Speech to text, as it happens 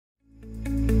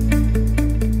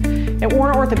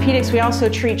Warner Orthopedics, we also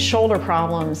treat shoulder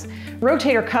problems.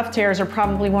 Rotator cuff tears are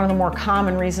probably one of the more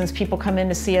common reasons people come in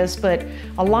to see us, but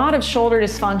a lot of shoulder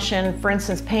dysfunction, for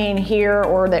instance, pain here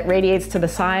or that radiates to the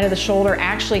side of the shoulder,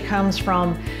 actually comes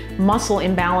from muscle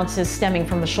imbalances stemming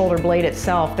from the shoulder blade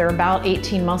itself. There are about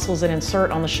 18 muscles that insert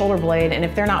on the shoulder blade, and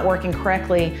if they're not working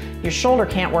correctly, your shoulder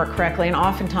can't work correctly, and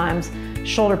oftentimes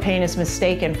shoulder pain is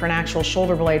mistaken for an actual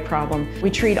shoulder blade problem.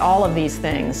 We treat all of these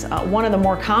things. One of the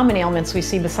more common ailments we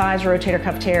see besides rotator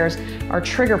cuff tears are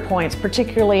trigger points,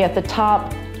 particularly at the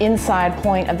top inside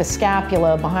point of the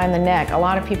scapula behind the neck. A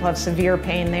lot of people have severe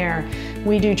pain there.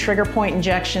 We do trigger point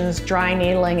injections, dry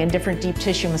needling, and different deep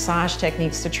tissue massage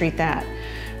techniques to treat that.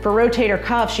 For rotator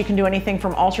cuffs, you can do anything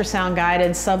from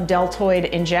ultrasound-guided subdeltoid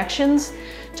injections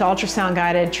to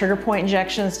ultrasound-guided trigger point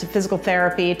injections to physical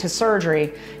therapy to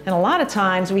surgery. And a lot of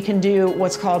times we can do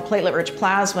what's called platelet-rich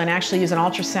plasma and actually use an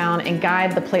ultrasound and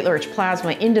guide the platelet-rich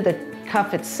plasma into the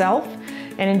cuff itself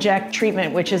and inject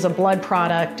treatment, which is a blood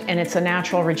product, and it's a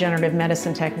natural regenerative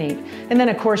medicine technique. And then,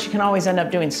 of course, you can always end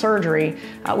up doing surgery.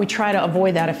 We try to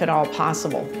avoid that if at all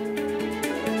possible.